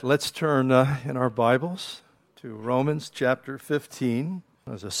Let's turn in our Bibles to Romans chapter 15.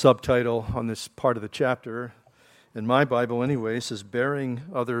 There's a subtitle on this part of the chapter, in my Bible anyway, says Bearing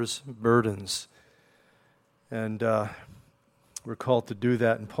Others' Burdens. And we're called to do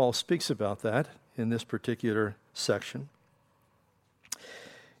that, and Paul speaks about that in this particular section.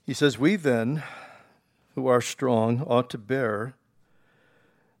 He says, "We then, who are strong, ought to bear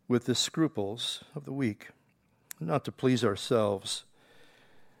with the scruples of the weak, not to please ourselves.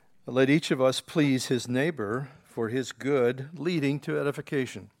 Let each of us please his neighbor for his good, leading to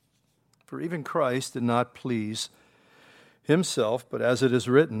edification. For even Christ did not please himself, but as it is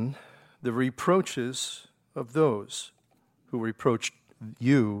written, the reproaches of those who reproached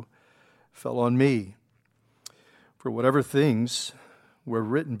you fell on me. For whatever things were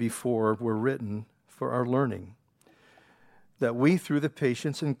written before were written for our learning, that we through the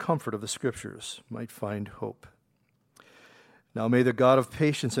patience and comfort of the Scriptures might find hope. Now may the God of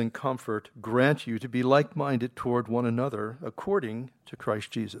patience and comfort grant you to be like-minded toward one another according to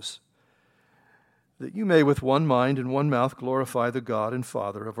Christ Jesus, that you may with one mind and one mouth glorify the God and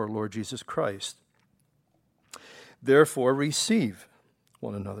Father of our Lord Jesus Christ. Therefore receive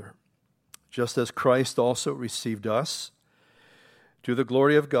one another, just as Christ also received us, to the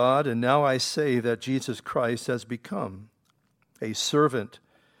glory of God. And now I say that Jesus Christ has become a servant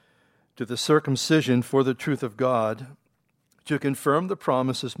to the circumcision for the truth of God, to confirm the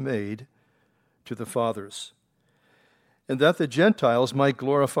promises made to the fathers, and that the Gentiles might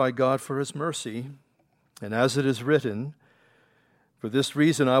glorify God for his mercy. And as it is written, for this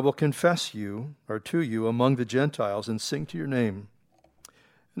reason I will confess you, or to you, among the Gentiles, and sing to your name.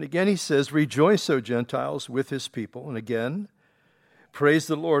 And again he says, rejoice, O Gentiles, with his people. And again, praise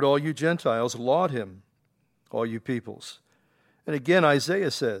the Lord, all you Gentiles, laud him, all you peoples. And again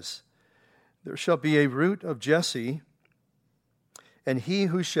Isaiah says, there shall be a root of Jesse, and he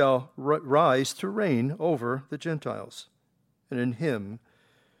who shall rise to reign over the Gentiles, and in him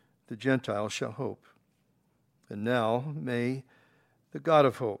the Gentiles shall hope. And now may the God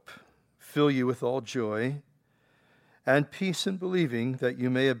of hope fill you with all joy and peace in believing, that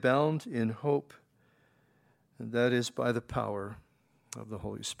you may abound in hope, and that is by the power of the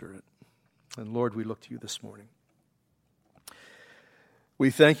Holy Spirit." And Lord, we look to you this morning.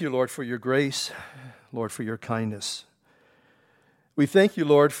 We thank you, Lord, for your grace, Lord, for your kindness. We thank you,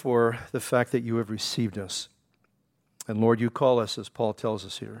 Lord, for the fact that you have received us. And Lord, you call us, as Paul tells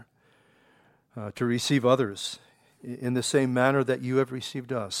us here, to receive others in the same manner that you have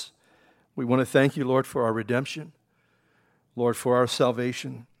received us. We want to thank you, Lord, for our redemption, Lord, for our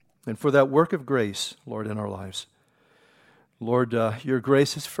salvation, and for that work of grace, Lord, in our lives. Lord, your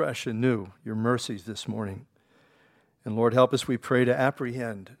grace is fresh and new, your mercies this morning. And Lord, help us, we pray, to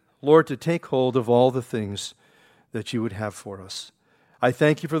apprehend, Lord, to take hold of all the things that you would have for us. I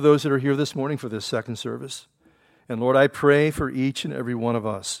thank you for those that are here this morning for this second service. And Lord, I pray for each and every one of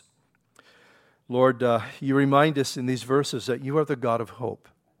us. Lord, you remind us in these verses that you are the God of hope.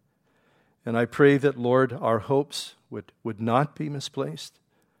 And I pray that, Lord, our hopes would not be misplaced,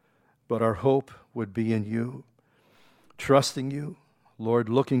 but our hope would be in you, trusting you, Lord,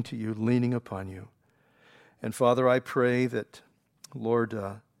 looking to you, leaning upon you. And Father, I pray that, Lord,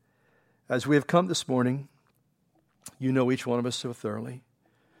 as we have come this morning, you know each one of us so thoroughly.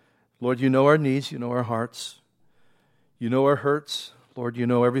 Lord, you know our needs, you know our hearts, you know our hurts. Lord, you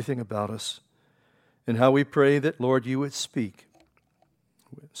know everything about us. And how we pray that, Lord, you would speak.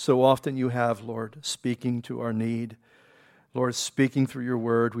 So often you have, Lord, speaking to our need. Lord, speaking through your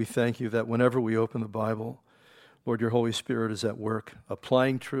word. We thank you that whenever we open the Bible, Lord, your Holy Spirit is at work,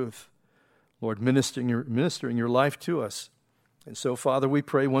 applying truth. Lord, ministering your life to us. And so, Father, we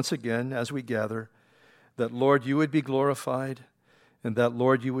pray once again as we gather that, Lord, you would be glorified, and that,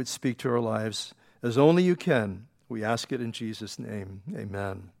 Lord, you would speak to our lives as only you can. We ask it in Jesus' name.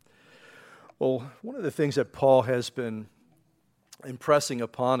 Amen. Well, one of the things that Paul has been impressing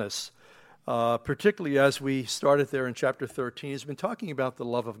upon us, particularly as we started there in chapter 13, has been talking about the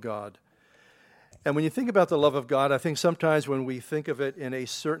love of God. And when you think about the love of God, I think sometimes when we think of it in a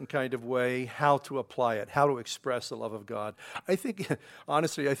certain kind of way, how to apply it, how to express the love of God, I think,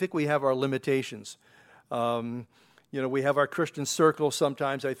 honestly, we have our limitations. We have our Christian circle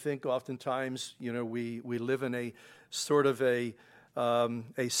sometimes. I think oftentimes, we live in a sort of a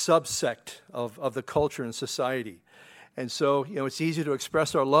subsect of the culture and society. And so, it's easy to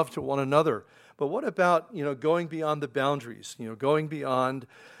express our love to one another. But what about, going beyond the boundaries, going beyond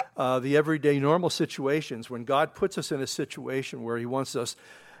the everyday normal situations when God puts us in a situation where he wants us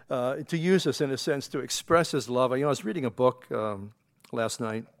to use us, in a sense, to express his love. I was reading a book last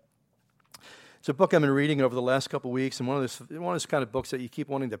night It's a book I've been reading over the last couple of weeks, and one of those kind of books that you keep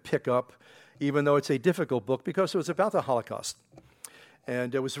wanting to pick up, even though it's a difficult book, because it was about the Holocaust.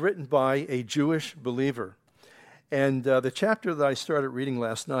 And it was written by a Jewish believer. And the chapter that I started reading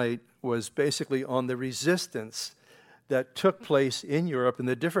last night was basically on the resistance that took place in Europe and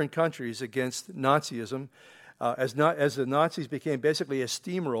the different countries against Nazism, as the Nazis became basically a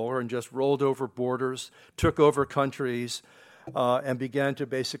steamroller and just rolled over borders, took over countries, and began to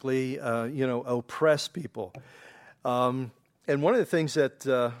basically, oppress people. And one of the things that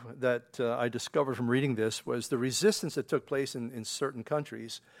I discovered from reading this was the resistance that took place in certain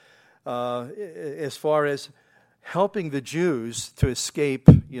countries, as far as helping the Jews to escape,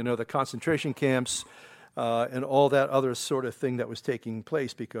 the concentration camps and all that other sort of thing that was taking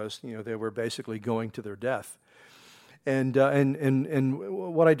place, because they were basically going to their death. And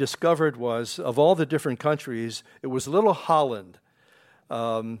what I discovered was, of all the different countries, it was little Holland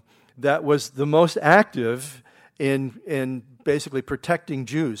that was the most active in basically protecting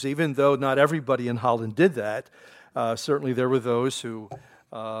Jews, even though not everybody in Holland did that. Certainly there were those who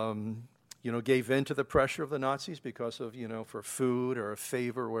gave in to the pressure of the Nazis because of, for food or a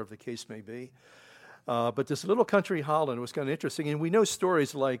favor, or whatever the case may be. But this little country, Holland, was kind of interesting. And we know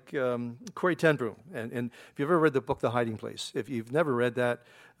stories like Corrie ten Boom. And if you've ever read the book, The Hiding Place, if you've never read that,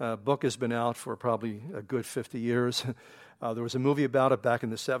 book has been out for probably a good 50 years. There was a movie about it back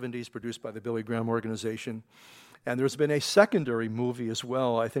in the 70s, produced by the Billy Graham Organization. And there's been a secondary movie as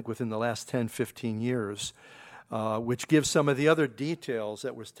well, I think within the last 10, 15 years, which gives some of the other details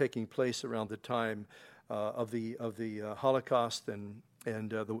that was taking place around the time of the Holocaust and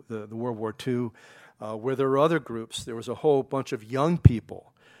the World War II, where there were other groups. There was a whole bunch of young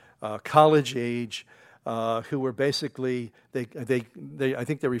people, college age, who were basically, I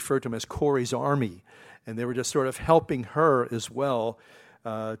think they referred to them as Corrie's Army, and they were just sort of helping her as well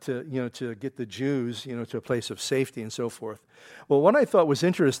to get the Jews, to a place of safety and so forth. Well, what I thought was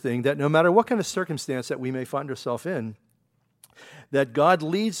interesting, that no matter what kind of circumstance that we may find ourselves in, that God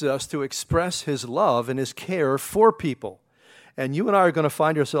leads us to express His love and His care for people. And you and I are going to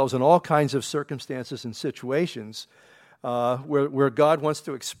find ourselves in all kinds of circumstances and situations where God wants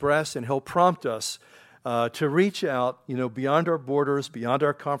to express, and He'll prompt us to reach out, beyond our borders, beyond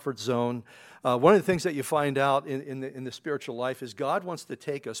our comfort zone. One of the things that you find out in the spiritual life is God wants to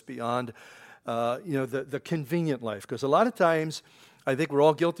take us beyond, the convenient life. Because a lot of times, I think we're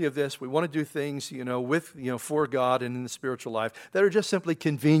all guilty of this. We want to do things, for God and in the spiritual life that are just simply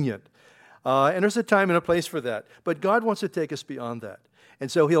convenient. And there's a time and a place for that. But God wants to take us beyond that.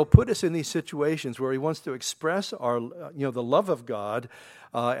 And so He'll put us in these situations where He wants to express our, the love of God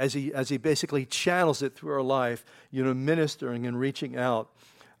as He basically channels it through our life, ministering and reaching out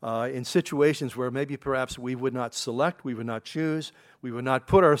in situations where maybe perhaps we would not select, we would not choose, we would not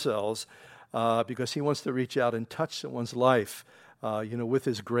put ourselves, because He wants to reach out and touch someone's life, with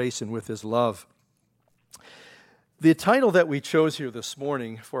His grace and with His love. The title that we chose here this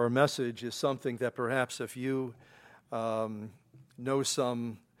morning for our message is something that perhaps if you know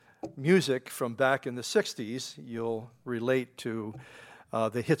some music from back in the 60s, you'll relate to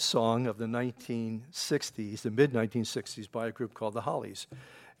the hit song of the 1960s, the mid-1960s, by a group called the Hollies.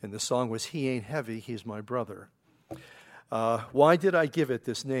 And the song was "He Ain't Heavy, He's My Brother." Why did I give it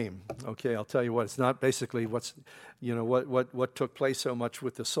this name? Okay, I'll tell you what. It's not basically what took place so much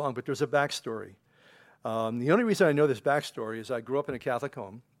with the song, but there's a backstory. The only reason I know this backstory is I grew up in a Catholic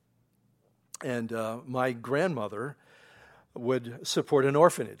home, and my grandmother would support an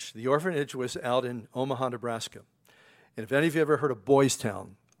orphanage. The orphanage was out in Omaha, Nebraska. And if any of you ever heard of Boys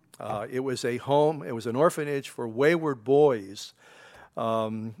Town, it was a home, it was an orphanage for wayward boys,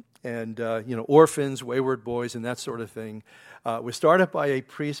 orphans, wayward boys, and that sort of thing. It was started by a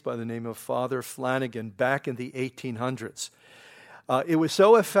priest by the name of Father Flanagan back in the 1800s. It was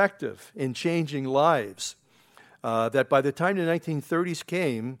so effective in changing lives that by the time the 1930s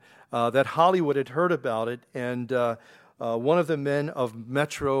came, that Hollywood had heard about it, and one of the men of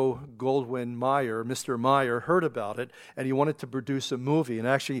Metro-Goldwyn-Mayer, Mr. Meyer, heard about it, and he wanted to produce a movie. And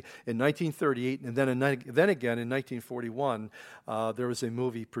actually, in 1938, and then again in 1941, there was a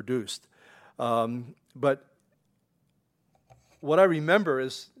movie produced. But what I remember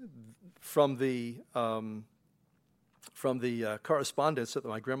is from the correspondence that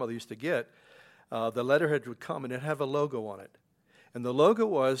my grandmother used to get, the letterhead would come and it'd have a logo on it. And the logo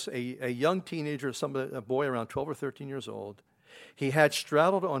was a young teenager, a boy around 12 or 13 years old. He had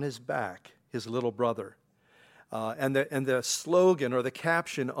straddled on his back his little brother. And the slogan or the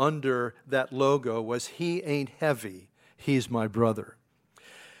caption under that logo was, "He ain't heavy, he's my brother."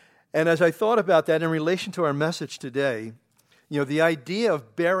 And as I thought about that in relation to our message today, the idea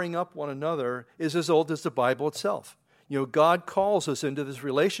of bearing up one another is as old as the Bible itself. God calls us into this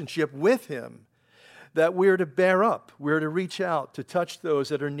relationship with him, that we're to bear up, we're to reach out, to touch those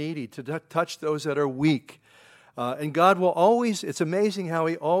that are needy, to touch those that are weak. And God will always, it's amazing how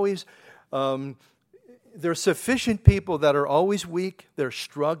he always, there's sufficient people that are always weak, they're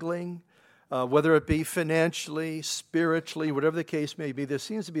struggling, whether it be financially, spiritually, whatever the case may be.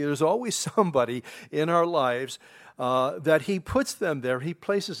 There's always somebody in our lives that he puts them there, he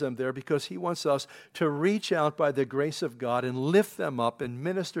places them there because he wants us to reach out by the grace of God and lift them up and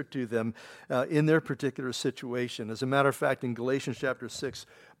minister to them in their particular situation. As a matter of fact, in Galatians chapter 6,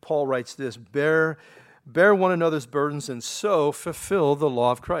 Paul writes this, bear one another's burdens and so fulfill the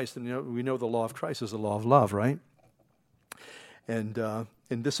law of Christ. And we know the law of Christ is the law of love, right? And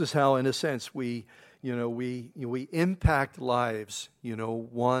this is how, in a sense, we impact lives,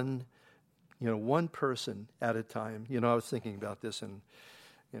 one person at a time. I was thinking about this in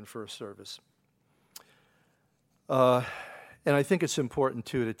first service. And I think it's important,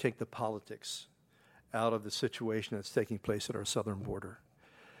 too, to take the politics out of the situation that's taking place at our southern border.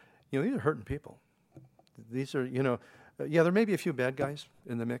 These are hurting people. These are, there may be a few bad guys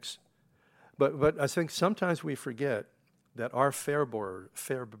in the mix, but I think sometimes we forget that our forebearers,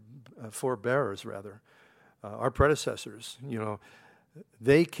 our predecessors,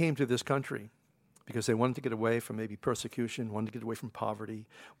 they came to this country because they wanted to get away from maybe persecution, wanted to get away from poverty,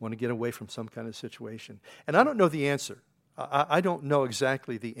 wanted to get away from some kind of situation. And I don't know the answer. I don't know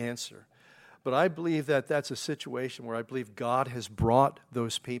exactly the answer. But I believe that that's a situation where I believe God has brought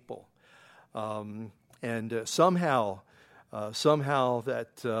those people. And somehow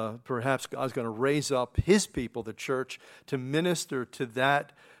that perhaps God's going to raise up his people, the church, to minister to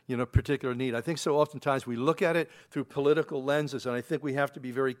that particular need. I think so oftentimes we look at it through political lenses, and I think we have to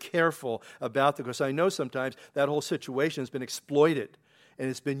be very careful about that, because I know sometimes that whole situation has been exploited and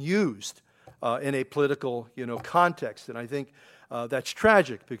it's been used in a political context. And I think that's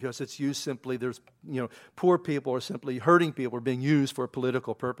tragic, because it's used simply, there's poor people or simply hurting people are being used for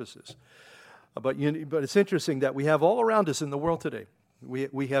political purposes. But it's interesting that we have all around us in the world today.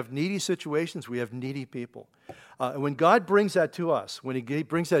 We have needy situations. We have needy people. And when God brings that to us, when he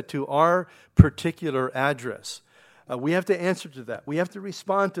brings that to our particular address, we have to answer to that. We have to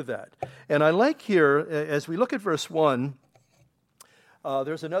respond to that. And I like here, as we look at verse 1,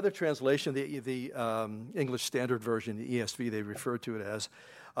 there's another translation, the English Standard Version, the ESV, they refer to it as.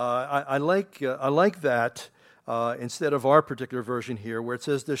 I like that. Instead of our particular version here, where it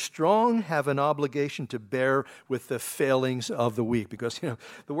says, the strong have an obligation to bear with the failings of the weak. Because,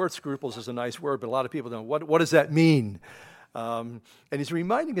 the word scruples is a nice word, but a lot of people don't. What does that mean? And he's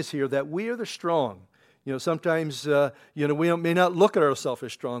reminding us here that we are the strong. Sometimes, we may not look at ourselves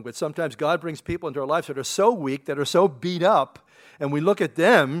as strong, but sometimes God brings people into our lives that are so weak, that are so beat up, and we look at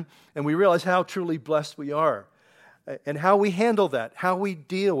them and we realize how truly blessed we are. And how we handle that, how we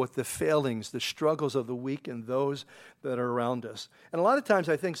deal with the failings, the struggles of the weak and those that are around us. And a lot of times,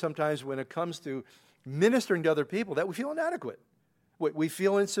 I think sometimes when it comes to ministering to other people, that we feel inadequate. We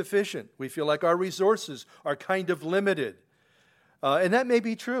feel insufficient. We feel like our resources are kind of limited. And that may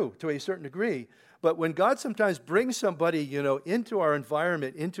be true to a certain degree. But when God sometimes brings somebody, into our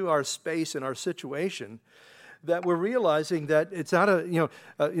environment, into our space and our situation, that we're realizing that it's not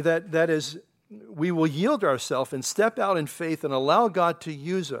that is... we will yield ourselves and step out in faith and allow God to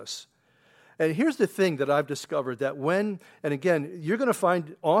use us. And here's the thing that I've discovered, that and again, you're going to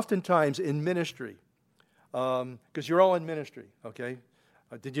find oftentimes in ministry, because you're all in ministry, okay?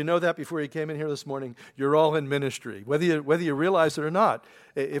 Did you know that before you came in here this morning? You're all in ministry, whether you realize it or not.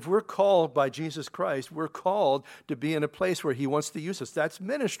 If we're called by Jesus Christ, we're called to be in a place where he wants to use us. That's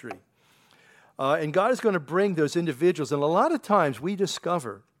ministry. And God is going to bring those individuals. And a lot of times we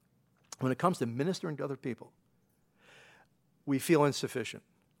discover, when it comes to ministering to other people, we feel insufficient.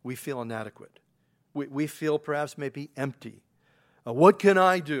 We feel inadequate. We feel perhaps maybe empty. What can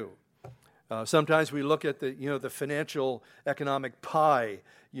I do? Sometimes we look at the financial economic pie,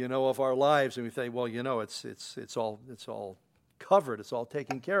 of our lives, and we think, well, it's all covered. It's all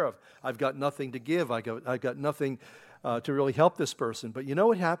taken care of. I've got nothing to give. I've got nothing to really help this person. But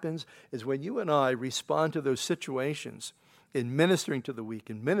what happens is when you and I respond to those situations, in ministering to the weak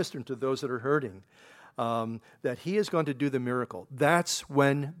and ministering to those that are hurting, that he is going to do the miracle. That's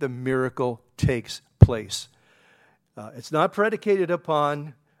when the miracle takes place. It's not predicated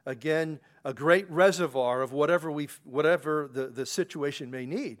upon, again, a great reservoir of whatever the situation may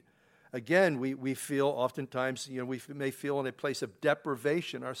need. Again, we feel oftentimes, we may feel in a place of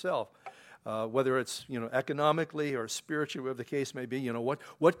deprivation ourselves, whether it's, economically or spiritually, whatever the case may be.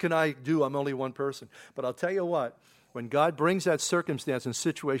 What can I do? I'm only one person. But I'll tell you what, When God brings that circumstance and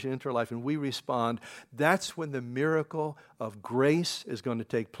situation into our life and we respond, that's when the miracle of grace is going to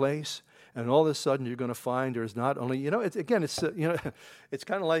take place. And all of a sudden you're going to find there's not only, it's it's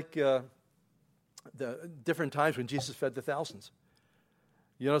kind of like the different times when Jesus fed the thousands.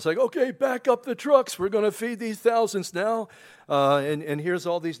 It's like, okay, back up the trucks. We're going to feed these thousands now. And here's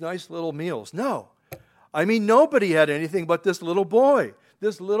all these nice little meals. No. I mean, nobody had anything but this little boy.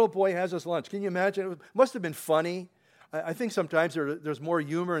 This little boy has his lunch. Can you imagine? It must have been funny. I think sometimes there's more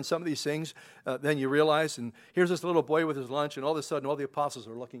humor in some of these things than you realize. And here's this little boy with his lunch, and all of a sudden all the apostles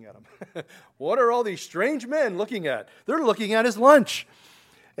are looking at him. What are all these strange men looking at? They're looking at his lunch.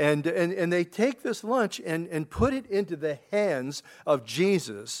 And they take this lunch and put it into the hands of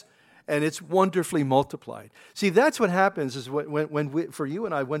Jesus, and it's wonderfully multiplied. See, that's what happens is when we, for you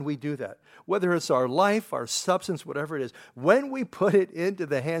and I, when we do that, whether it's our life, our substance, whatever it is, when we put it into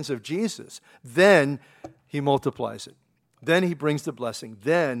the hands of Jesus, then he multiplies it. Then he brings the blessing.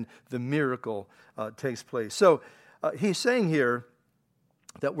 Then the miracle takes place. So he's saying here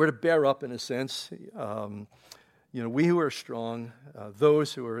that we're to bear up in a sense. We who are strong,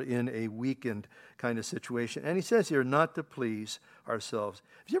 those who are in a weakened kind of situation. And he says here, not to please ourselves.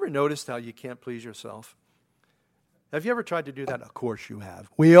 Have you ever noticed how you can't please yourself? Have you ever tried to do that? Of course you have.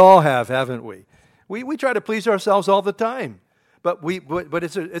 We all have, haven't we? We try to please ourselves all the time. But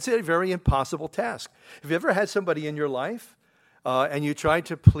it's a very impossible task. Have you ever had somebody in your life and you tried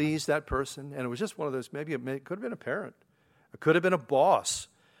to please that person, and it was just one of those, maybe it could have been a parent. It could have been a boss.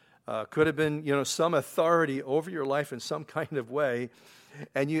 Could have been, some authority over your life in some kind of way,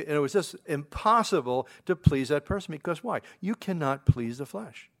 and it was just impossible to please that person. Because why? You cannot please the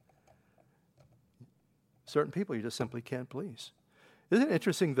flesh. Certain people you just simply can't please. Isn't it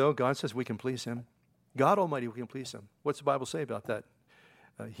interesting, though? God says we can please him. God Almighty, we can please him. What's the Bible say about that?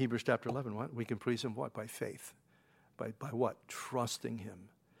 Hebrews chapter 11, what? We can please him what? By faith. By what? Trusting him.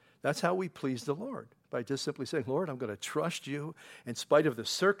 That's how we please the Lord. By just simply saying, Lord, I'm going to trust you in spite of the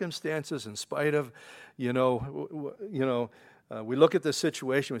circumstances, in spite of, we look at the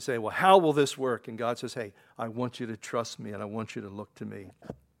situation, we say, well, how will this work? And God says, hey, I want you to trust me and I want you to look to me.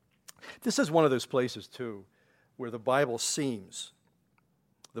 This is one of those places, too, where the Bible seems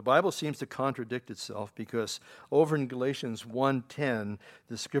to contradict itself, because over in Galatians 1:10,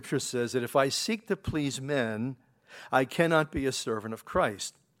 the scripture says that if I seek to please men, I cannot be a servant of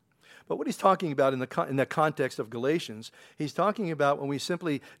Christ. But what he's talking about in the context of Galatians, he's talking about when we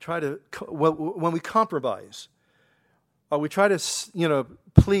simply when we compromise, or we try to,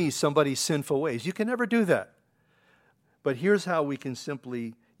 please somebody's sinful ways. You can never do that. But here's how we can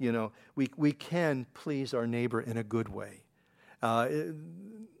simply, we can please our neighbor in a good way.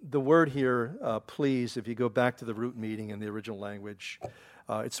 The word here, please, if you go back to the root meaning in the original language,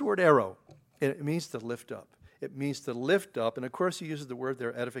 it's the word arrow. It means to lift up. It means to lift up, and of course he uses the word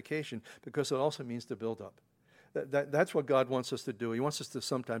there, edification, because it also means to build up. That's what God wants us to do. He wants us to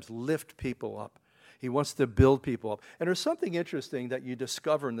sometimes lift people up. He wants to build people up. And there's something interesting that you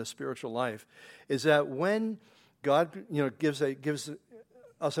discover in the spiritual life, is that when God gives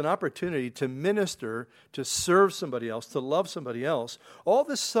us an opportunity to minister, to serve somebody else, to love somebody else, all of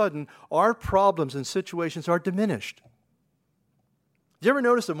a sudden our problems and situations are diminished. Do you ever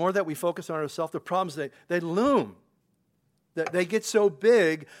notice the more that we focus on ourselves, the problems, they loom? That they get so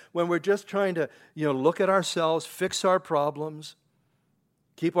big when we're just trying to, look at ourselves, fix our problems,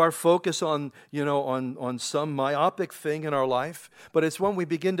 keep our focus on some myopic thing in our life. But it's when we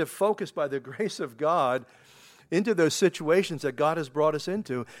begin to focus by the grace of God into those situations that God has brought us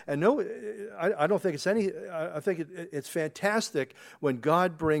into. And no, I don't think I think it's fantastic when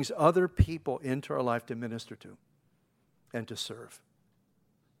God brings other people into our life to minister to and to serve.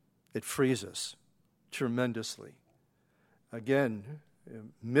 It frees us tremendously. Again,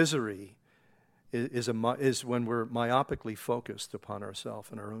 misery is when we're myopically focused upon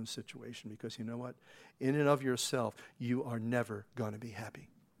ourselves and our own situation, because you know what? In and of yourself, you are never going to be happy.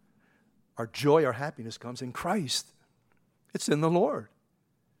 Our joy, our happiness comes in Christ. It's in the Lord.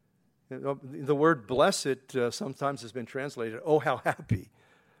 The word blessed sometimes has been translated, oh, how happy.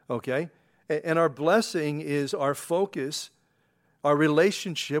 Okay? And our blessing is our focus, our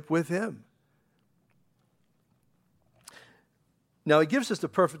relationship with Him. Now, he gives us the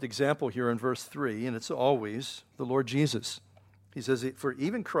perfect example here in verse 3, and it's always the Lord Jesus. He says, for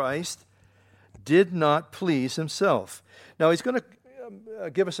even Christ did not please himself. Now, he's going to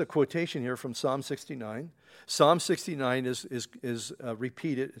give us a quotation here from Psalm 69. Psalm 69 is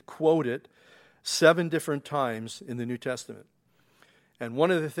repeated, quoted 7 different times in the New Testament. And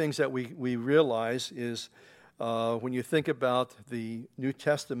one of the things that we realize is when you think about the New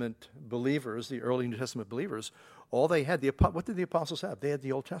Testament believers, the early New Testament believers, All they had, what did the apostles have? They had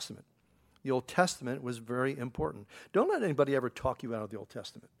the Old Testament. The Old Testament was very important. Don't let anybody ever talk you out of the Old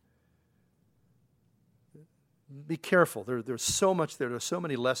Testament. Be careful. There's so much there. There's so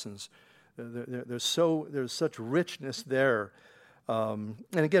many lessons. There's such richness there. And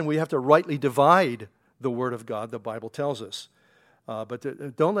again, we have to rightly divide the Word of God, the Bible tells us.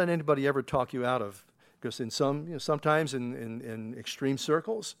 But don't let anybody ever talk you out of, because sometimes in extreme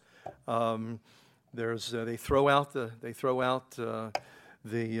circles, they throw out the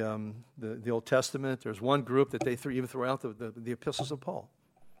Old Testament. There's one group that they even throw out the epistles of Paul,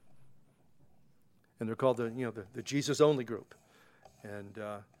 and they're called the Jesus only group. And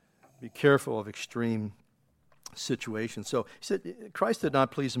be careful of extreme situation. So he said, Christ did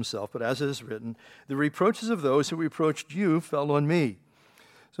not please himself, but as it is written, the reproaches of those who reproached you fell on me.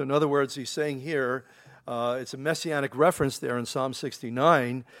 So in other words, he's saying here, it's a messianic reference there in Psalm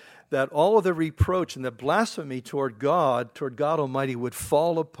 69, that all of the reproach and the blasphemy toward God Almighty, would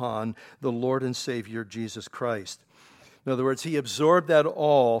fall upon the Lord and Savior, Jesus Christ. In other words, he absorbed that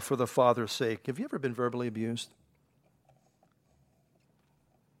all for the Father's sake. Have you ever been verbally abused?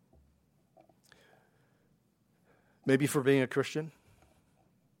 Maybe for being a Christian,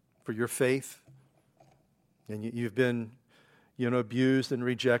 for your faith, and you've been, abused and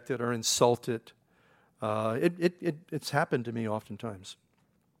rejected or insulted. It's happened to me oftentimes,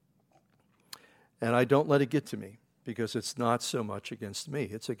 and I don't let it get to me because it's not so much against me;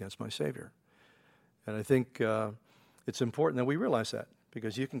 it's against my Savior. And I think it's important that we realize that,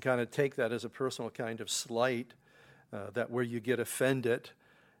 because you can kind of take that as a personal kind of slight, that where you get offended,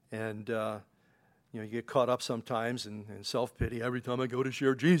 and you get caught up sometimes in self-pity. Every time I go to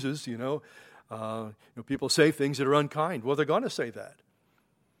share Jesus, people say things that are unkind. Well, they're going to say that.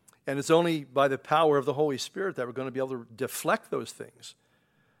 And it's only by the power of the Holy Spirit that we're going to be able to deflect those things.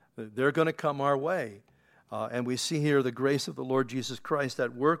 They're going to come our way. And we see here the grace of the Lord Jesus Christ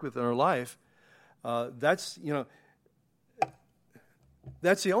at work within our life. That's the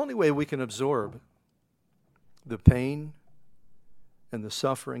only way we can absorb the pain and the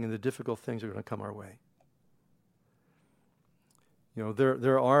suffering and the difficult things that are going to come our way. We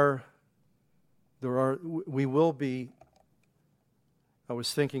will be. I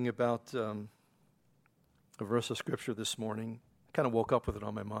was thinking about a verse of Scripture this morning. I kind of woke up with it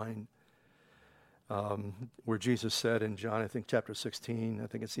on my mind, where Jesus said in John, I think chapter 16, I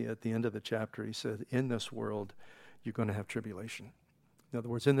think it's at the end of the chapter, he said, in this world, you're going to have tribulation. In other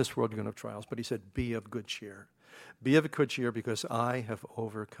words, in this world, you're going to have trials. But he said, be of good cheer. Be of good cheer because I have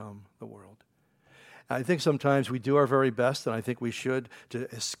overcome the world. I think sometimes we do our very best, and I think we should, to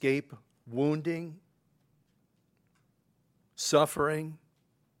escape wounding, suffering,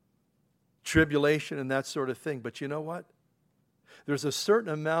 tribulation, and that sort of thing. But you know what? There's a certain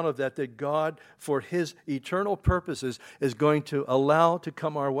amount of that God, for his eternal purposes, is going to allow to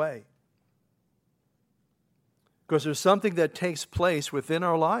come our way. Because there's something that takes place within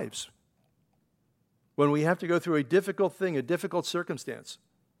our lives when we have to go through a difficult thing, a difficult circumstance.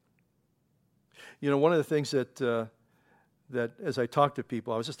 One of the things that as I talk to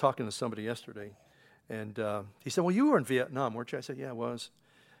people, I was just talking to somebody yesterday, and he said, well, you were in Vietnam, weren't you? I said, yeah, I was.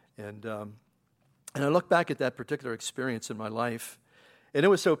 And I look back at that particular experience in my life, and it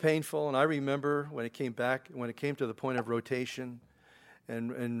was so painful, and I remember when it came to the point of rotation,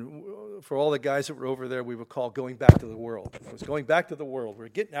 and for all the guys that were over there, we would call going back to the world. I was going back to the world. We're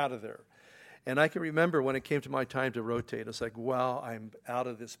getting out of there. And I can remember when it came to my time to rotate, it's like, wow, I'm out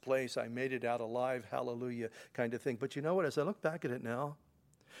of this place. I made it out alive, hallelujah, kind of thing. But you know what? As I look back at it now,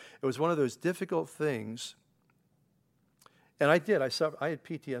 it was one of those difficult things. And I had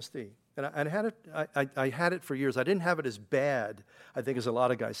PTSD. And I had it for years. I didn't have it as bad, I think, as a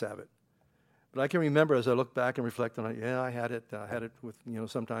lot of guys have it. But I can remember as I look back and reflect on it, yeah, I had it. I had it with,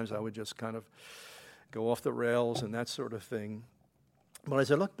 sometimes I would just kind of go off the rails and that sort of thing. But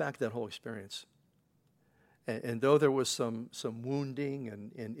as I look back at that whole experience, and though there was some wounding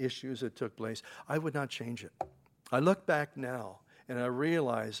and issues that took place, I would not change it. I look back now, and I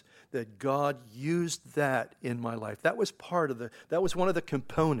realize that God used that in my life. That was that was one of the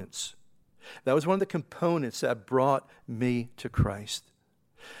components. That was one of the components that brought me to Christ.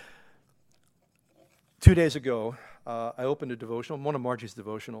 2 days ago, I opened a devotional, one of Margie's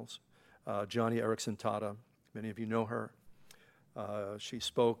devotionals, Joni Eareckson Tada. Many of you know her. She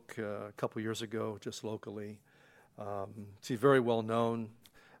spoke a couple years ago just locally. She's very well known,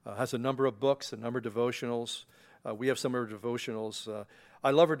 has a number of books, a number of devotionals. We have some of her devotionals.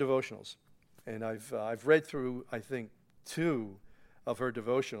 I love her devotionals, and I've read through, I think, 2 of her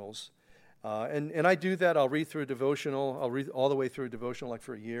devotionals. And I do that. I'll read through a devotional. I'll read all the way through a devotional like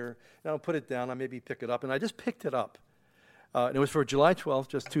for a year. And I'll put it down. I maybe pick it up. And I just picked it up. And it was for July 12th,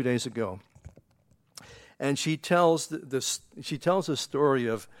 just 2 days ago. And she tells a story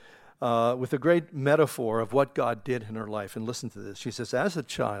of, with a great metaphor of what God did in her life. And listen to this. She says, as a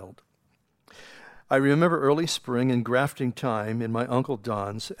child, I remember early spring and grafting time in my Uncle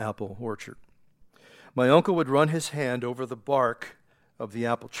Don's apple orchard. My uncle would run his hand over the bark of the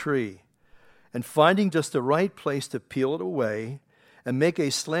apple tree, and finding just the right place to peel it away and make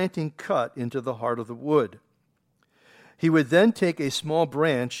a slanting cut into the heart of the wood. He would then take a small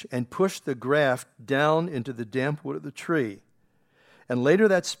branch and push the graft down into the damp wood of the tree. And later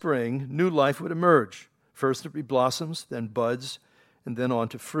that spring, new life would emerge. First it would be blossoms, then buds, and then on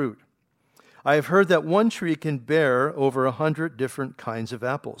to fruit. I have heard that one tree can bear over 100 different kinds of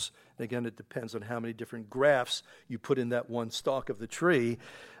apples. Again, it depends on how many different grafts you put in that one stalk of the tree.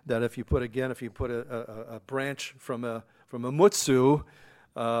 That if you put a branch from a mutsu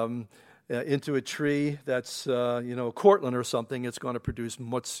into a tree that's Cortland or something, it's going to produce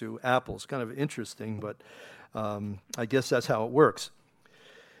mutsu apples. Kind of interesting, but I guess that's how it works.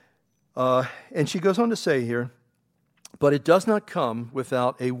 And she goes on to say here, but it does not come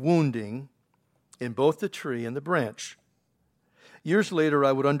without a wounding in both the tree and the branch. Years later,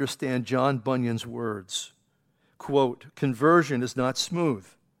 I would understand John Bunyan's words. Quote, conversion is not smooth.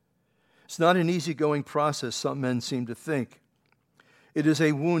 It's not an easygoing process, some men seem to think. It is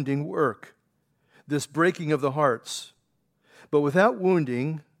a wounding work, this breaking of the hearts. But without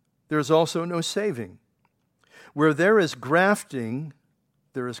wounding, there is also no saving. Where there is grafting,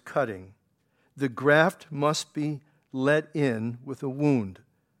 there is cutting. The graft must be let in with a wound.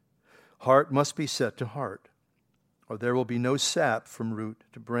 Heart must be set to heart, or there will be no sap from root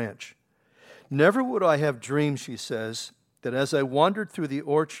to branch. Never would I have dreamed, she says, that as I wandered through the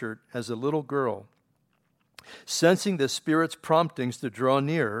orchard as a little girl, sensing the Spirit's promptings to draw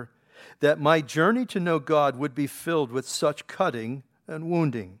near, that my journey to know God would be filled with such cutting and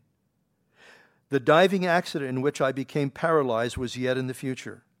wounding. The diving accident in which I became paralyzed was yet in the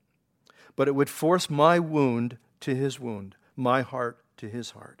future, but it would force my wound to his wound, my heart to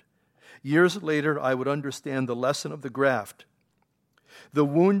his heart. Years later, I would understand the lesson of the graft. The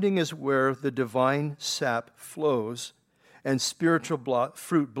wounding is where the divine sap flows and spiritual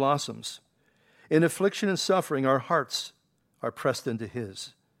fruit blossoms. In affliction and suffering, our hearts are pressed into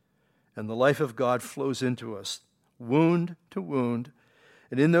his, and the life of God flows into us, wound to wound.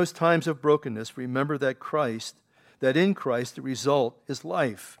 And in those times of brokenness, remember that in Christ, the result is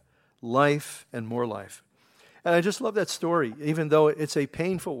life, life and more life. And I just love that story, even though it's a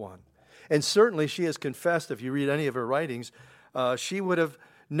painful one. And certainly she has confessed, if you read any of her writings, she would have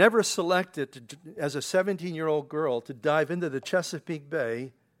never selected, as a 17-year-old girl, to dive into the Chesapeake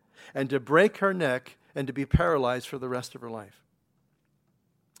Bay and to break her neck and to be paralyzed for the rest of her life.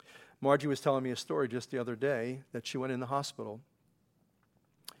 Margie was telling me a story just the other day that she went in the hospital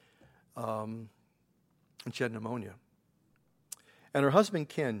and she had pneumonia. And her husband,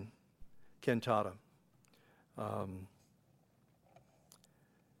 Ken Tata,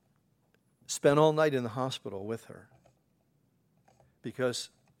 spent all night in the hospital with her because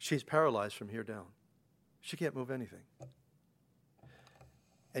she's paralyzed from here down. She can't move anything.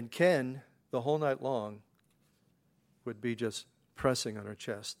 And Ken, the whole night long, would be just pressing on her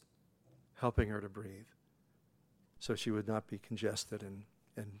chest, helping her to breathe so she would not be congested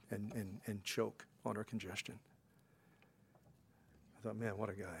and choke on her congestion. I thought, man, what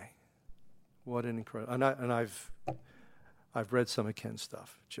a guy. What an incredible... And I've read some of Ken's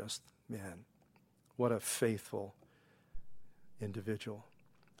stuff. Just, man, what a faithful individual.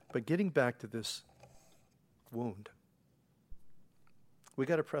 But getting back to this wound, we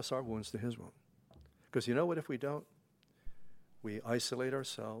got to press our wounds to his wound. Because you know what, if we don't, we isolate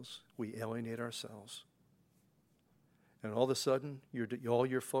ourselves, we alienate ourselves. And all of a sudden, all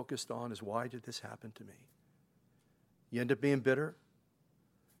you're focused on is, why did this happen to me? You end up being bitter.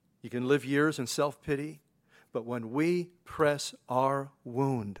 You can live years in self-pity. But when we press our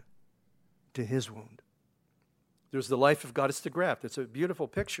wound to his wound, there's the life of God. It's the graft. It's a beautiful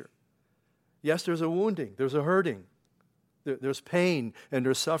picture. Yes, there's a wounding. There's a hurting. There's pain and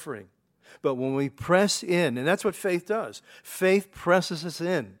there's suffering. But when we press in, and that's what faith does, faith presses us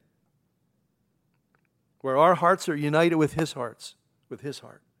in, where our hearts are united with his heart.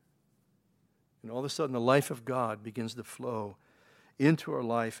 And all of a sudden, the life of God begins to flow into our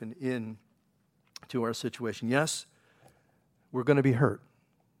life and into our situation. Yes, we're going to be hurt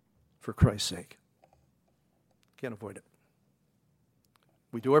for Christ's sake. Can't avoid it.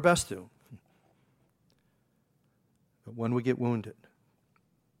 We do our best to. But when we get wounded,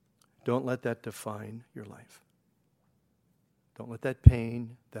 Don't let that define your life. Don't let that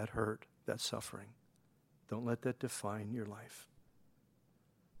pain, that hurt, that suffering, don't let that define your life.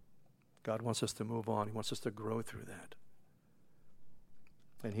 God wants us to move on. He wants us to grow through that.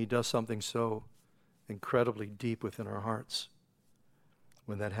 And he does something so incredibly deep within our hearts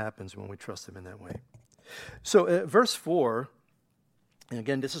when that happens, when we trust him in that way. So verse 4, and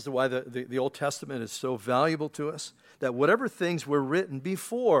again, this is why the Old Testament is so valuable to us, that whatever things were written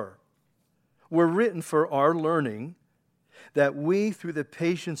before were written for our learning, that we, through the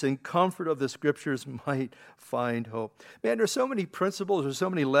patience and comfort of the Scriptures, might find hope. Man, there's so many principles, there's so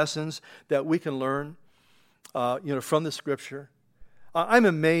many lessons that we can learn, from the Scripture. I'm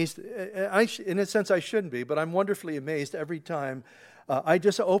amazed. In a sense, I shouldn't be, but I'm wonderfully amazed every time I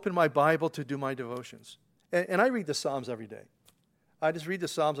just open my Bible to do my devotions. And I read the Psalms every day. I just read the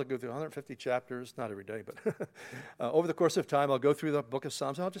Psalms. I'll go through 150 chapters, not every day, but over the course of time, I'll go through the book of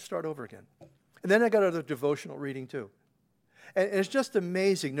Psalms, and I'll just start over again. And then I got other devotional reading too. And it's just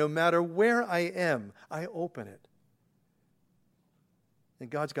amazing. No matter where I am, I open it. And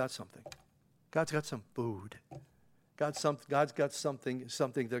God's got something. God's got some food. God's got something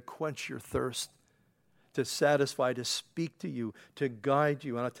to quench your thirst, to satisfy, to speak to you, to guide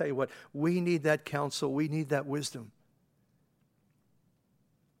you. And I'll tell you what, we need that counsel. We need that wisdom.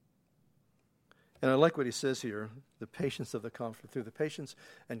 And I like what he says here, the patience of the comfort. Through the patience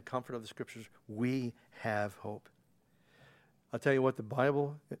and comfort of the Scriptures, we have hope. I'll tell you what, the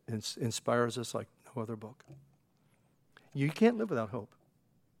Bible inspires us like no other book. You can't live without hope.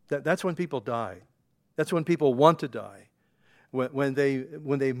 That's when people die. That's when people want to die. When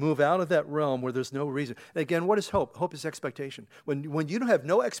they move out of that realm where there's no reason. And again, what is hope? Hope is expectation. When you don't have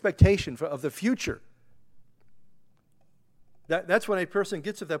no expectation of the future, that's when a person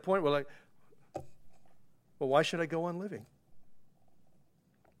gets to that point where well, why should I go on living?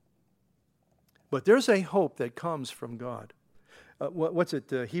 But there's a hope that comes from God. What's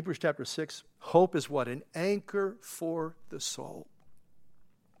it? Hebrews chapter 6. Hope is what? An anchor for the soul.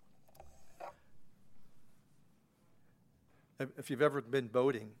 If you've ever been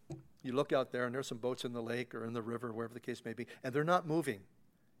boating, you look out there and there's some boats in the lake or in the river, wherever the case may be, and they're not moving.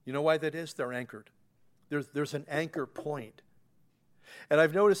 You know why that is? They're anchored. There's an anchor point. And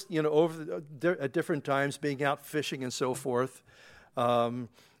I've noticed, at different times, being out fishing and so forth,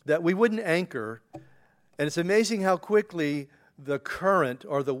 that we wouldn't anchor. And it's amazing how quickly the current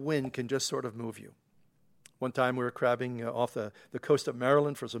or the wind can just sort of move you. One time we were crabbing off the coast of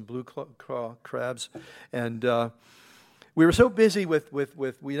Maryland for some blue crabs. And we were so busy with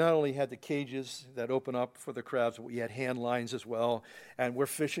we not only had the cages that open up for the crabs, but we had hand lines as well, and we're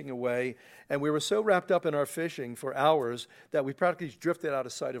fishing away. And we were so wrapped up in our fishing for hours that we practically drifted out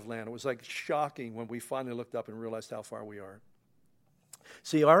of sight of land. It was like shocking when we finally looked up and realized how far we are.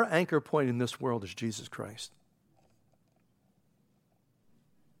 See, our anchor point in this world is Jesus Christ.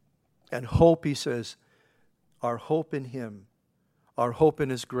 And hope, he says, our hope in him, our hope in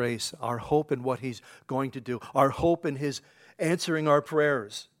his grace, our hope in what he's going to do, our hope in his answering our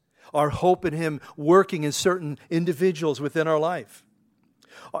prayers, our hope in him working in certain individuals within our life,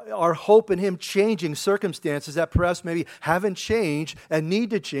 our hope in him changing circumstances that perhaps maybe haven't changed and need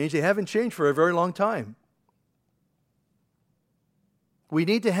to change. They haven't changed for a very long time. We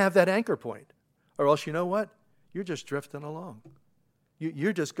need to have that anchor point, or else you know what? You're just drifting along.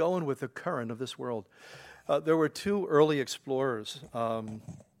 You're just going with the current of this world. There were two early explorers. One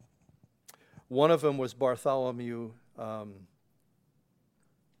of them was Bartholomew. I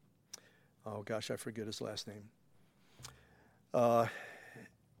forget his last name.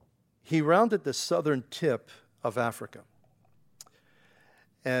 He rounded the southern tip of Africa.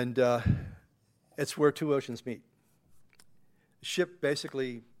 And it's where two oceans meet. The ship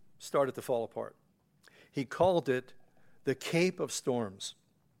basically started to fall apart. He called it the Cape of Storms.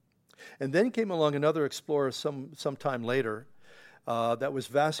 And then came along another explorer some time later. That was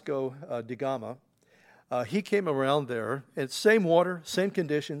Vasco da Gama. He came around there. It's same water, same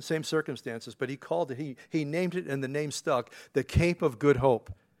conditions, same circumstances, but he called it, he named it, and the name stuck, the Cape of Good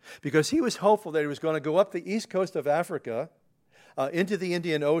Hope. Because he was hopeful that he was going to go up the east coast of Africa into the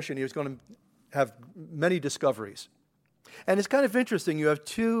Indian Ocean. He was going to have many discoveries. And it's kind of interesting. You have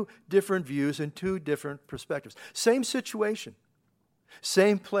two different views and two different perspectives. Same situation,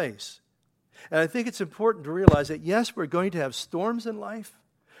 same place. And I think it's important to realize that, yes, we're going to have storms in life.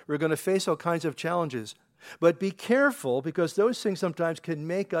 We're going to face all kinds of challenges. But be careful, because those things sometimes can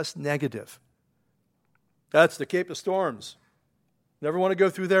make us negative. That's the Cape of Storms. Never want to go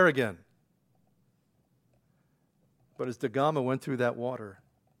through there again. But as Da Gama went through that water,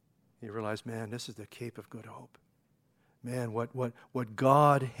 he realized, man, this is the Cape of Good Hope. Man, what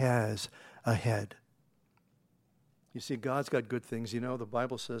God has ahead. You see, God's got good things. You know, the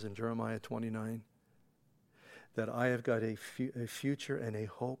Bible says in Jeremiah 29 that I have got a future and a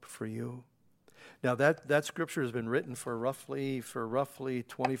hope for you. Now, that scripture has been written for roughly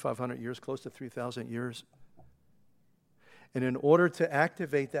 2,500 years, close to 3,000 years. And in order to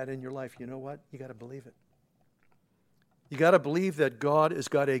activate that in your life, you know what? You got to believe it. You got to believe that God has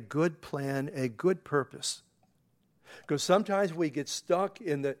got a good plan, a good purpose. Because sometimes we get stuck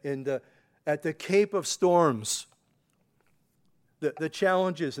at the Cape of Storms, the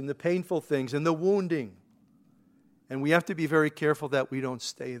challenges and the painful things and the wounding. And we have to be very careful that we don't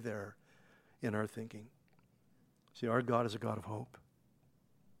stay there in our thinking. See, our God is a God of hope.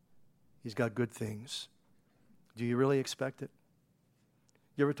 He's got good things. Do you really expect it?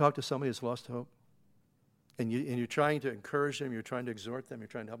 You ever talk to somebody who's lost hope? And you're trying to encourage them, you're trying to exhort them, you're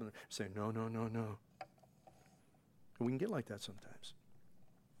trying to help them. Say, no. And we can get like that sometimes.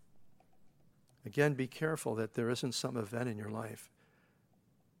 Again, be careful that there isn't some event in your life,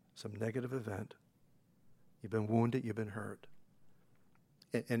 some negative event. You've been wounded, you've been hurt.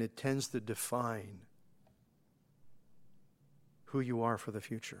 And it tends to define who you are for the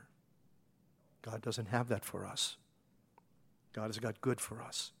future. God doesn't have that for us. God has got good for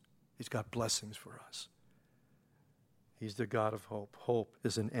us. He's got blessings for us. He's the God of hope. Hope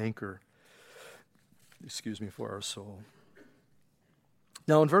is an anchor, for our soul.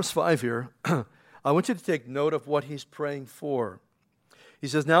 Now in verse 5 here, I want you to take note of what he's praying for. He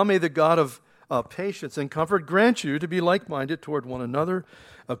says, now may the God of patience and comfort grant you to be like-minded toward one another,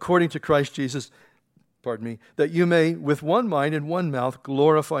 according to Christ Jesus, that you may with one mind and one mouth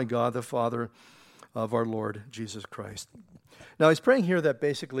glorify God the Father of our Lord Jesus Christ. Now he's praying here that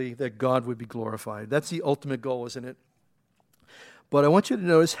basically that God would be glorified. That's the ultimate goal, isn't it? But I want you to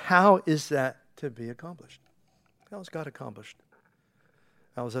notice, how is that to be accomplished? How is God accomplished?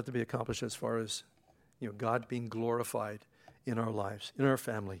 How is that to be accomplished as far as, God being glorified in our lives, in our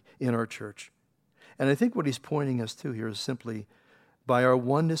family, in our church? And I think what he's pointing us to here is simply by our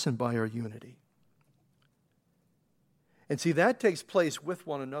oneness and by our unity. And see, that takes place with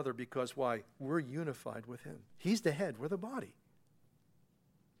one another because why? We're unified with him. He's the head, we're the body.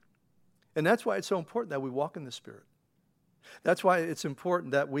 And that's why it's so important that we walk in the Spirit. That's why it's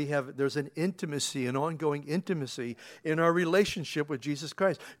important that there's an intimacy, an ongoing intimacy in our relationship with Jesus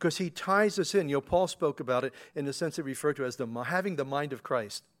Christ, because he ties us in. Paul spoke about it in the sense it referred to as having the mind of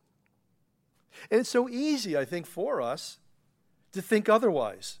Christ. And it's so easy, I think, for us to think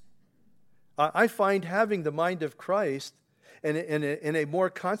otherwise. I find having the mind of Christ in a more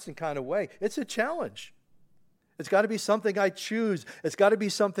constant kind of way, it's a challenge. It's got to be something I choose. It's got to be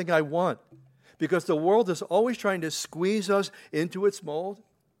something I want. Because the world is always trying to squeeze us into its mold.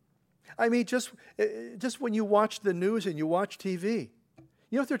 I mean, just when you watch the news and you watch TV,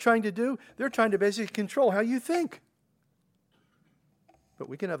 you know what they're trying to do? They're trying to basically control how you think. But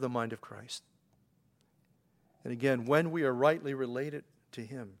we can have the mind of Christ. And again, when we are rightly related to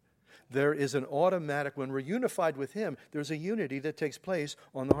him, there is an automatic, when we're unified with him, there's a unity that takes place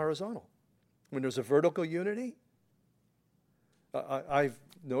on the horizontal. When there's a vertical unity, I've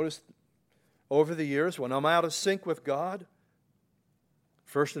noticed over the years, when I'm out of sync with God,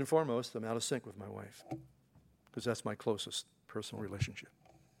 first and foremost, I'm out of sync with my wife, because that's my closest personal relationship.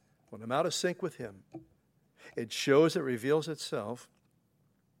 When I'm out of sync with him, it reveals itself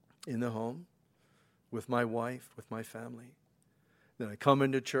in the home, with my wife, with my family. Then I come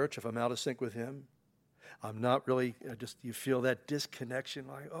into church, if I'm out of sync with him, I'm not really, you feel that disconnection,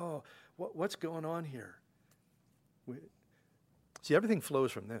 like, oh, what's going on here? See, everything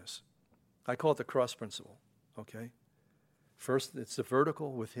flows from this. I call it the cross principle, okay? First, it's the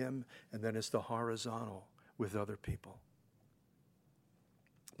vertical with him, and then it's the horizontal with other people.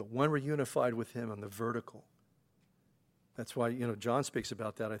 But when we're unified with him on the vertical, that's why, John speaks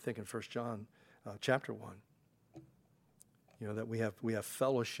about that, I think, in 1 John chapter 1. That we have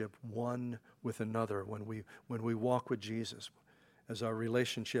fellowship one with another when we walk with Jesus, as our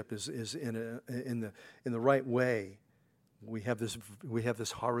relationship is in the right way. We have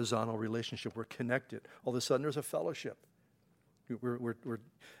this horizontal relationship. We're connected. All of a sudden, there's a fellowship. We're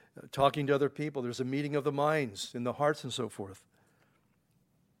talking to other people. There's a meeting of the minds in the hearts and so forth.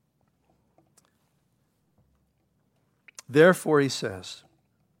 Therefore, he says,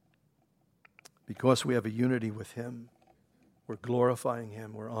 because we have a unity with him, we're glorifying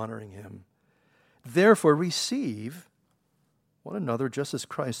him, we're honoring him. Therefore, receive one another just as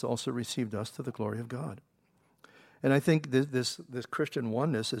Christ also received us to the glory of God. And I think this Christian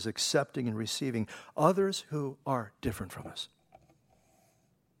oneness is accepting and receiving others who are different from us.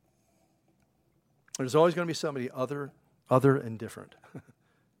 There's always going to be somebody other other and different.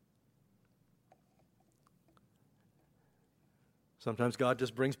 Sometimes God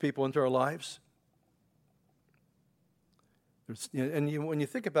just brings people into our lives. When you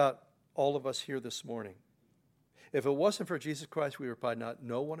think about all of us here this morning, if it wasn't for Jesus Christ, we would probably not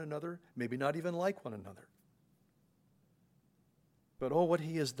know one another, maybe not even like one another. But what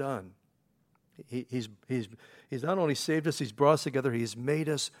he has done. He's not only saved us, he's brought us together, he's made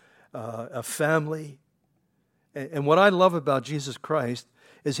us a family. And what I love about Jesus Christ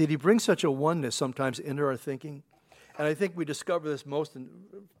is that he brings such a oneness sometimes into our thinking. And I think we discover this most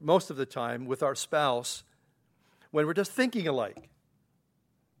of the time with our spouse when we're just thinking alike.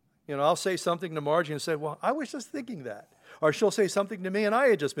 I'll say something to Margie and say, well, I was just thinking that. Or she'll say something to me and I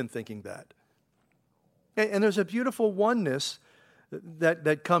had just been thinking that. And there's a beautiful oneness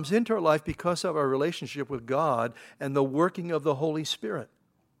that comes into our life because of our relationship with God and the working of the Holy Spirit.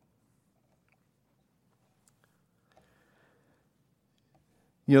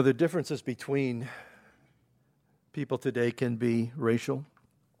 The differences between people today can be racial.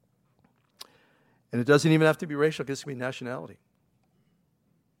 And it doesn't even have to be racial, it can be nationality.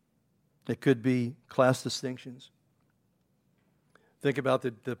 It could be class distinctions. Think about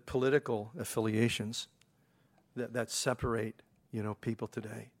the political affiliations that separate, people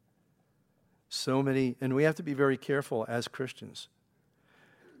today. So many, and we have to be very careful as Christians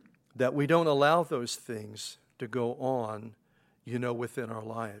that we don't allow those things to go on, within our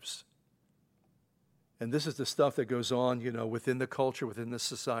lives. And this is the stuff that goes on, within the culture, within the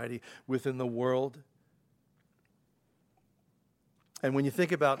society, within the world. And when you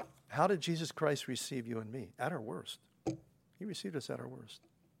think about how did Jesus Christ receive you and me? At our worst. He received us at our worst.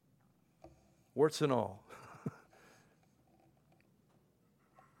 Warts and all.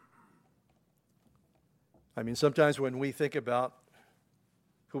 Sometimes when we think about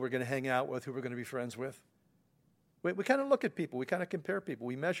who we're going to hang out with, who we're going to be friends with, we kind of look at people, we kind of compare people,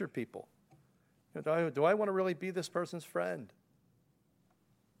 we measure people. Do I want to really be this person's friend?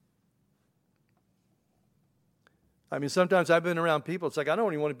 Sometimes I've been around people, it's like I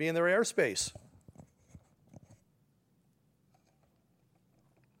don't even want to be in their airspace.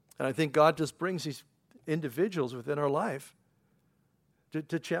 And I think God just brings these individuals within our life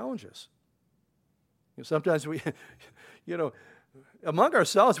to challenge us. Sometimes we, among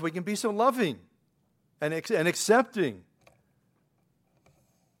ourselves, we can be so loving and accepting.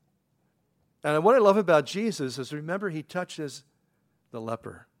 And what I love about Jesus is, remember, he touches the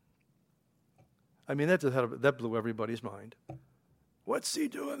leper. That blew everybody's mind. What's he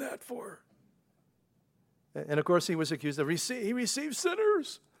doing that for? And of course, he was accused of he received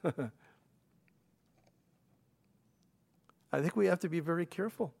sinners. I think we have to be very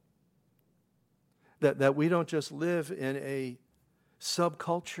careful that we don't just live in a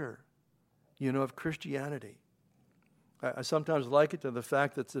subculture, of Christianity. I sometimes like it to the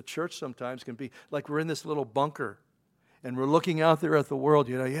fact that the church sometimes can be like we're in this little bunker, and we're looking out there at the world.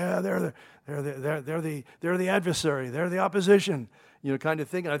 They're the adversary, they're the opposition, kind of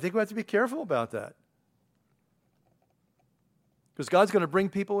thing. And I think we have to be careful about that, because God's going to bring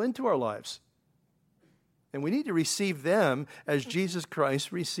people into our lives, and we need to receive them as Jesus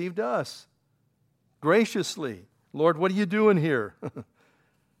Christ received us, graciously. Lord, what are you doing here?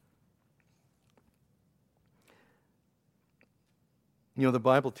 The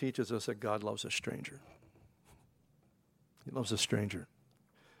Bible teaches us that God loves a stranger. He loves a stranger.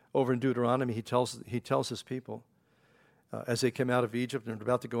 Over in Deuteronomy, he tells his people, as they come out of Egypt and are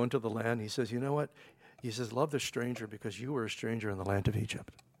about to go into the land, he says, you know what? He says, love the stranger because you were a stranger in the land of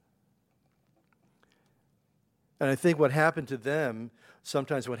Egypt. And I think what happened to them,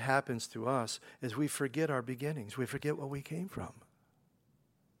 sometimes what happens to us, is we forget our beginnings. We forget where we came from.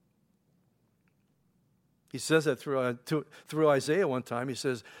 He says that through Isaiah one time. He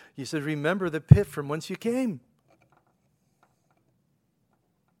says, remember the pit from whence you came.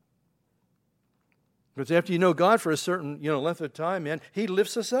 Because after you know God for a certain length of time, man, he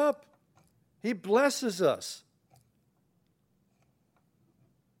lifts us up. He blesses us.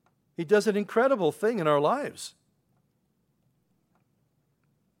 He does an incredible thing in our lives.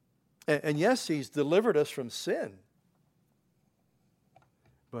 And yes, he's delivered us from sin.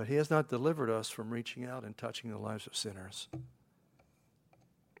 But he has not delivered us from reaching out and touching the lives of sinners.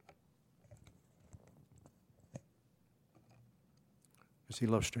 Because he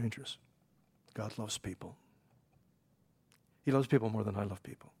loves strangers. God loves people. He loves people more than I love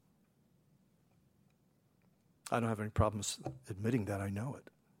people. I don't have any problems admitting that. I know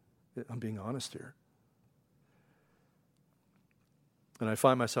it. I'm being honest here. And I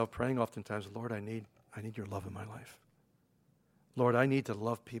find myself praying oftentimes, Lord, I need your love in my life. Lord, I need to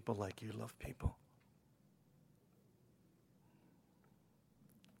love people like you love people.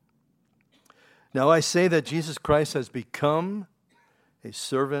 Now I say that Jesus Christ has become a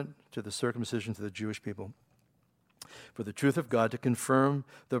servant to the circumcision to the Jewish people, for the truth of God, to confirm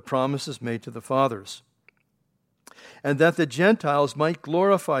the promises made to the fathers, and that the Gentiles might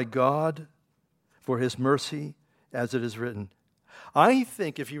glorify God for his mercy, as it is written. I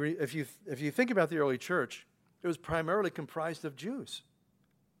think if you think about the early church, it was primarily comprised of Jews.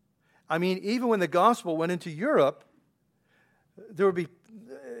 I mean, even when the gospel went into Europe, there would be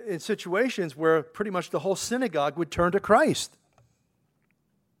in situations where pretty much the whole synagogue would turn to Christ.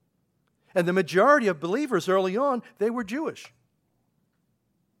 And the majority of believers early on, they were Jewish.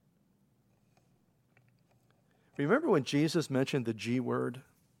 Remember when Jesus mentioned the G word?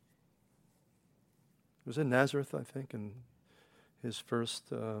 It was in Nazareth, I think, in his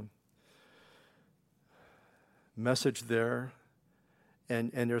first message there.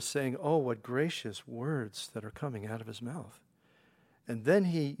 And they're saying, oh, what gracious words that are coming out of his mouth. And then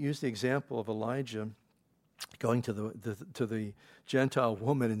he used the example of Elijah going to the Gentile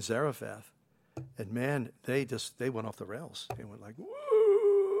woman in Zarephath. And man, they went off the rails. They went like,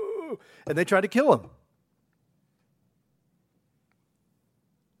 woo! And they tried to kill him.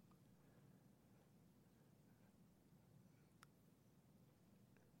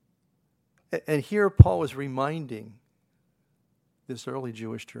 And here Paul is reminding this early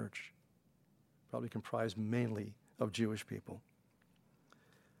Jewish church, probably comprised mainly of Jewish people,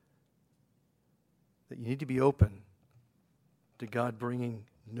 that you need to be open to God bringing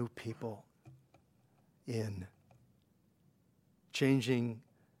new people in, changing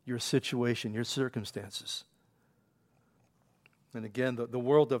your situation, your circumstances. And again, the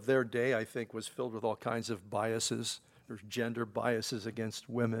world of their day, I think, was filled with all kinds of biases. There's gender biases against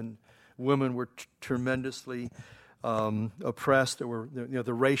women. Women were tremendously oppressed. There were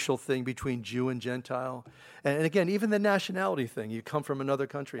the racial thing between Jew and Gentile. And again, even the nationality thing. You come from another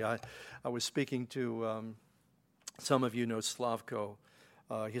country. I was speaking to, some of you know Slavko.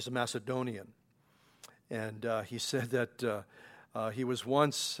 He's a Macedonian. And he said that he was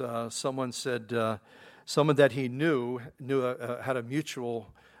once, someone said, someone that he knew had a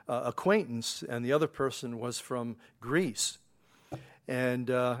mutual acquaintance, and the other person was from Greece. And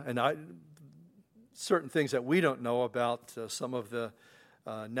certain things that we don't know about some of the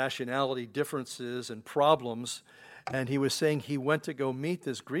nationality differences and problems. And he was saying he went to go meet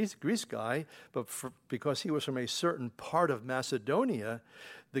this Greece guy, but because he was from a certain part of Macedonia,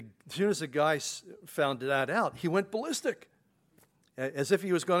 as soon as the guy found that out, he went ballistic, as if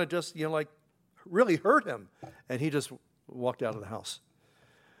he was going to just, really hurt him. And he just walked out of the house.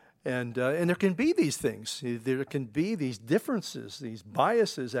 And there can be these things. There can be these differences, these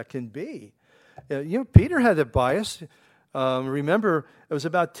biases that can be. Peter had a bias. Remember, it was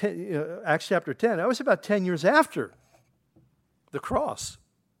about Acts chapter 10. That was about 10 years after the cross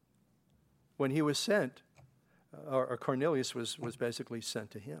when he was sent, or Cornelius was basically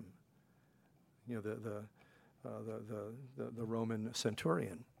sent to him. The Roman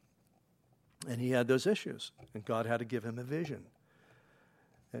centurion. And he had those issues, and God had to give him a vision.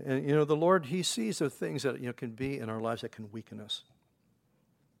 And the Lord, he sees the things that can be in our lives that can weaken us.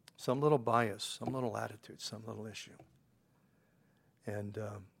 Some little bias, some little attitude, some little issue. And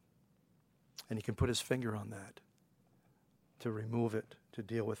he can put his finger on that to remove it, to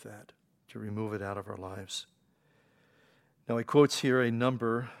deal with that, to remove it out of our lives. Now he quotes here a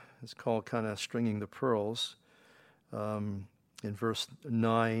number. It's called kind of stringing the pearls. In verse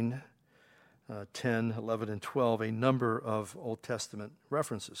 9, 10, 11, and 12, a number of Old Testament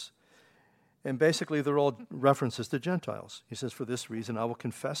references. And basically, they're all references to Gentiles. He says, for this reason, I will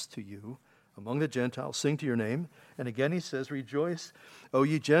confess to you among the Gentiles, sing to your name. And again, he says, rejoice, O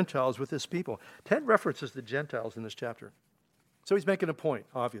ye Gentiles, with this people. 10 references to Gentiles in this chapter. So he's making a point,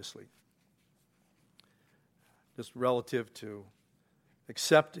 obviously, just relative to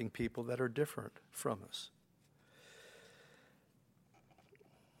accepting people that are different from us.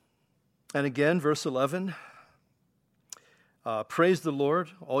 And again, verse 11, praise the Lord,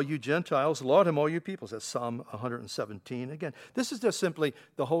 all you Gentiles, laud him, all you peoples. That's Psalm 117. Again, this is just simply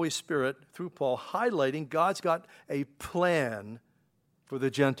the Holy Spirit, through Paul, highlighting God's got a plan for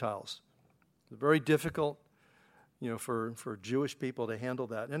the Gentiles. It's very difficult, for Jewish people to handle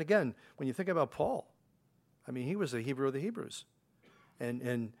that. And again, when you think about Paul, he was a Hebrew of the Hebrews.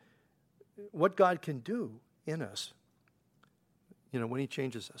 And what God can do in us, when he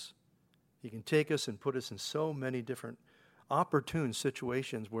changes us. He can take us and put us in so many different opportune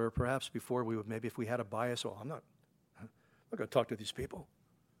situations where perhaps before we would, maybe if we had a bias, I'm not going to talk to these people.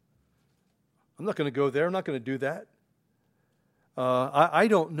 I'm not going to go there. I'm not going to do that. I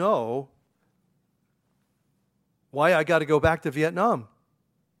don't know why I got to go back to Vietnam.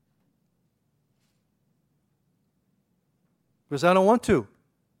 because I don't want to.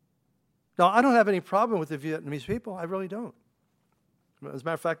 Now, I don't have any problem with the Vietnamese people. I really don't. As a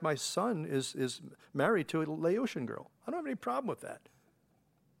matter of fact, my son is married to a Laotian girl. I don't have any problem with that.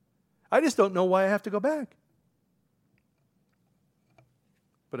 I just don't know why I have to go back.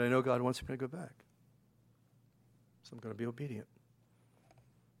 But I know God wants me to go back. So I'm going to be obedient.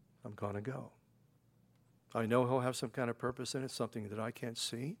 I'm going to go. I know He'll have some kind of purpose in it, something that I can't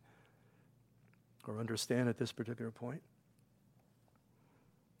see or understand at this particular point.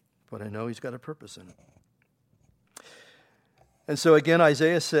 But I know He's got a purpose in it. And so again,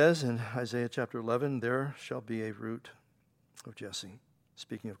 Isaiah says in Isaiah chapter 11, there shall be a root of Jesse,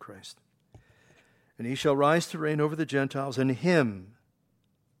 speaking of Christ. And He shall rise to reign over the Gentiles, and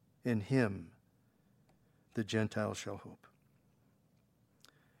in Him, the Gentiles shall hope.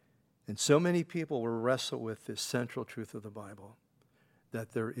 And so many people will wrestle with this central truth of the Bible,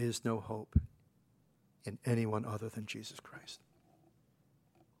 that there is no hope in anyone other than Jesus Christ.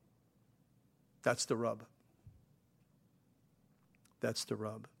 That's the rub. That's the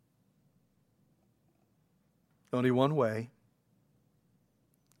rub. Only one way,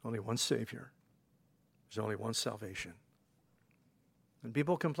 only one Savior. There's only one salvation. And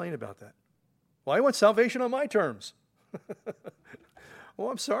people complain about that. Well, I want salvation on my terms. Oh,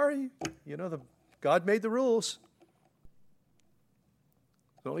 I'm sorry. God made the rules.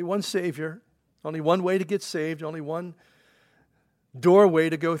 There's only one Savior, only one way to get saved, only one doorway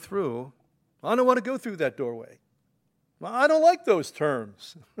to go through. I don't want to go through that doorway. Well, I don't like those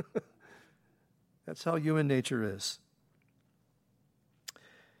terms. That's how human nature is.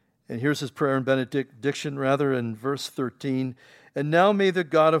 And here's his prayer and benediction, in verse 13. And now may the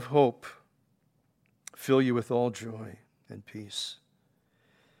God of hope fill you with all joy and peace.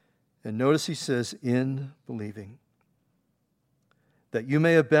 And notice he says, in believing, that you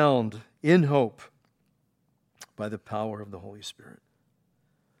may abound in hope by the power of the Holy Spirit.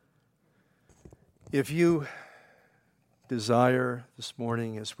 If you desire this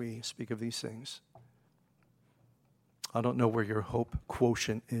morning as we speak of these things, I don't know where your hope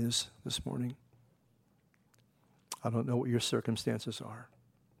quotient is this morning. I don't know what your circumstances are.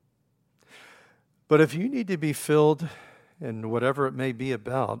 But if you need to be filled, and whatever it may be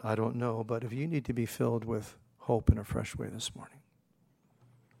about, I don't know, but if you need to be filled with hope in a fresh way this morning,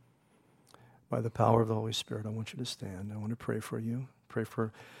 by the power of the Holy Spirit, I want you to stand. I want to pray for you. Pray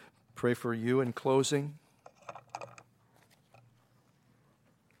for you in closing.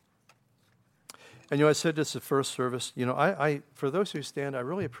 And I said this at first service, I for those who stand, I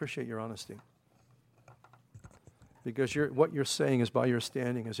really appreciate your honesty. Because what you're saying is by your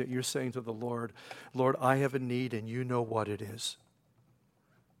standing is that you're saying to the Lord, Lord, I have a need and you know what it is.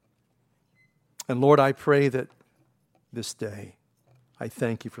 And Lord, I pray that this day, I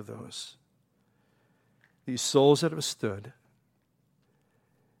thank you for these souls that have stood.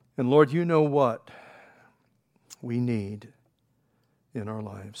 And Lord, you know what we need in our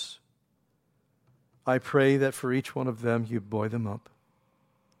lives. I pray that for each one of them, you buoy them up.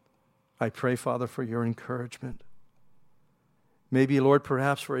 I pray, Father, for your encouragement. Maybe, Lord,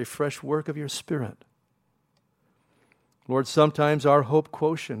 perhaps for a fresh work of your Spirit. Lord, sometimes our hope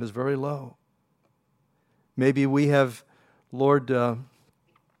quotient is very low. Maybe we have, Lord,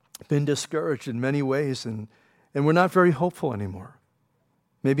 been discouraged in many ways and we're not very hopeful anymore.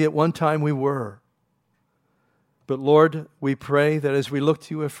 Maybe at one time we were. But Lord, we pray that as we look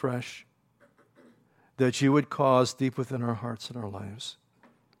to you afresh, that you would cause deep within our hearts and our lives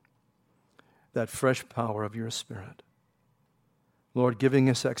that fresh power of your Spirit. Lord, giving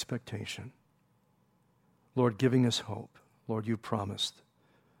us expectation. Lord, giving us hope. Lord, you promised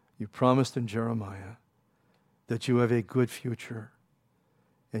in Jeremiah that you have a good future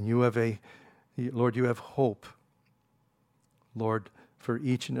and you have you have hope, Lord, for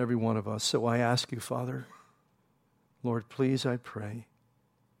each and every one of us. So I ask you, Father, Lord, please, I pray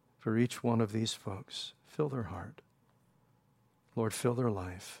for each one of these folks. Fill their heart. Lord, fill their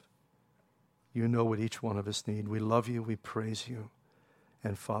life. You know what each one of us need. We love you. We praise you.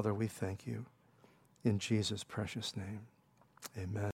 And Father, we thank you. In Jesus' precious name, amen.